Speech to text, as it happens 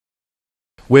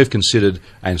we've considered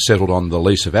and settled on the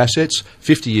lease of assets,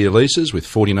 50-year leases with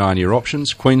 49-year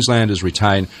options. Queenslanders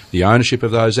retain the ownership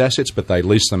of those assets, but they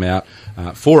lease them out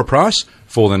for a price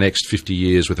for the next 50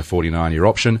 years with a 49-year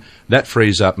option. That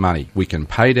frees up money. We can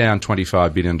pay down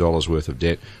 $25 billion worth of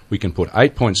debt. We can put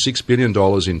 $8.6 billion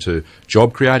into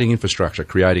job-creating infrastructure,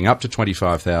 creating up to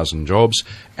 25,000 jobs,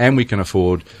 and we can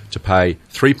afford to pay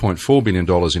 $3.4 billion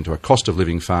into a cost of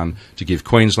living fund to give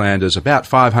Queenslanders about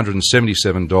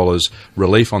 $577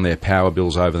 relief on their power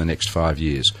bills over the next 5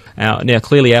 years. Now,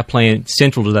 clearly our plan,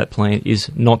 central to that plan, is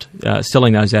not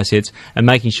selling those assets and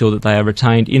making sure that they are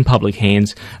retained in public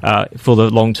hands for the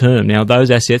long term. Now,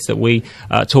 those assets that we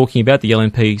are talking about, the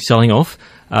LNP selling off,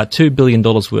 $2 billion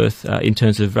worth in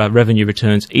terms of revenue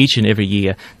returns each and every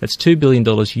year. That's $2 billion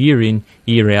year in,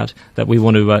 year out that we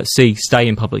want to see stay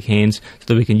in public hands so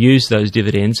that we can use those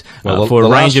dividends for a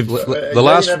range of... Well,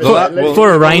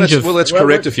 let's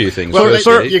correct a few things. Well,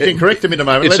 you can correct him in a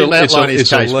moment. Let him outline his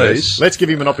case first. Let's give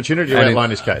him an opportunity to outline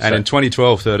his case. And in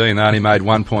 2012-13, they only made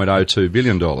 $1.02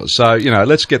 billion. So,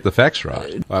 let's get the facts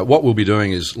right. What we'll be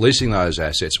doing is leasing those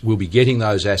assets. We'll be getting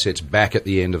those assets back at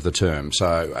the end of the term.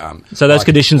 So those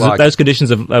conditions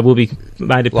will be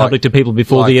made public to people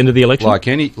before the end of the election?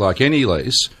 Like any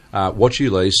lease, what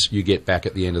you lease, you get back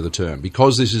at the end of the term,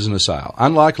 because this isn't a sale.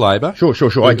 Unlike Labor, sure,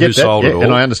 I get that,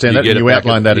 and I understand that, and you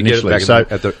outlined that initially. So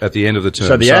at the end of the term,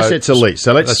 so the assets are leased.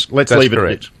 So let's leave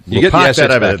it. You get the assets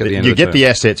back at the end of the term. You get the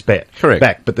assets back,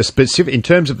 correct? But in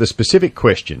terms of the specific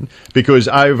question, because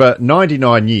over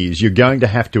 99 years, you're going to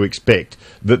have to expect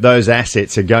that those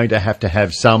assets are going to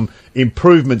have some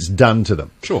improvements done to them.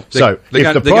 Sure. So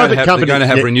if the private company, they're going to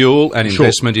have renewal and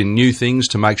investment in new things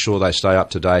to make sure they stay up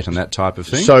to date and that type of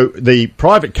thing. So the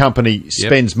private company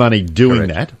spends money doing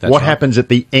that. What happens at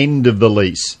the end of the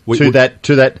lease to that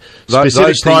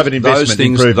specific private investment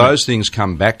improvement? Those things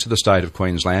come back to the state of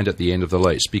Queensland at the end of the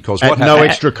lease, because at no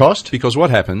extra cost. Because what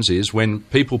happens is when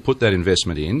people put that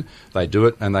investment in, they do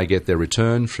it and they get their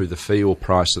return through the fee or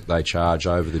price that they charge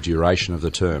over the duration of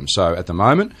the term. So at the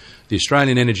moment, the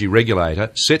Australian Energy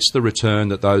Regulator sets the return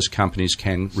that those companies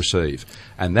can receive,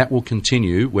 and that will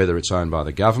continue whether it's owned by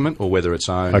the government or whether it's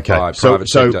owned by private sector.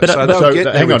 So they'll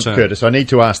get their return. Curtis, I need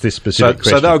to ask this specific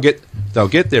question. So they'll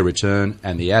get their return,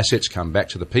 and the assets come back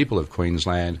to the people of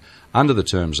Queensland under the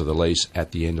terms of the lease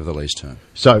at the end of the lease term.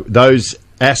 So those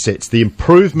assets, the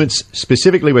improvements,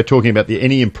 specifically we're talking about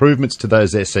any improvements to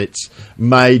those assets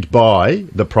made by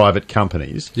the private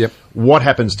companies. Yep. What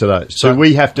happens to those? So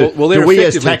we have to, do we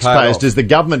as taxpayers, does the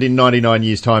government in 99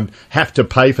 years' time have to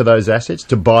pay for those assets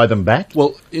to buy them back?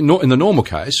 Well, in the normal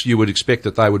case, you would expect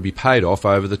that they would be paid off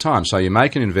over the time. So you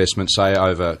make an investment, say,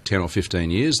 over 10 or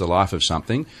 15 years, the life of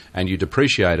something, and you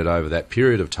depreciate it over that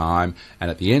period of time, and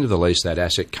at the end of the lease, that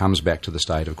asset comes back to the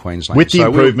state of Queensland. With the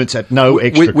improvements at no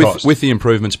extra cost. With the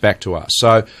improvements back to us.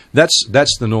 So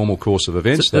that's the normal course of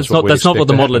events. That's not what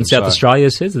the model in South Australia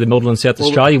says. The model in South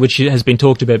Australia, which has been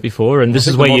talked about before, and this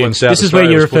is where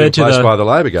you referred to by the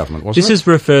Labor government, wasn't it?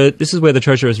 This is where the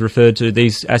Treasurer has referred to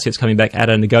these assets coming back at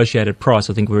a negotiated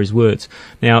price, I think were his words.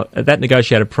 Now, at that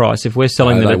negotiated price, if we're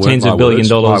selling them at tens of billion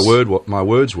dollars... My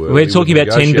words were... We're talking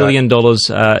about $10 billion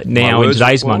now in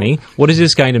today's money. What is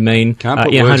this going to mean in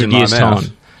 100 years' time?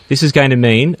 This is going to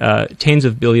mean tens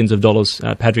of billions of dollars,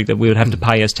 Patrick, that we would have to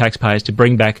pay as taxpayers to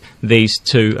bring back these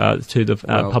to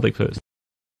the public purse.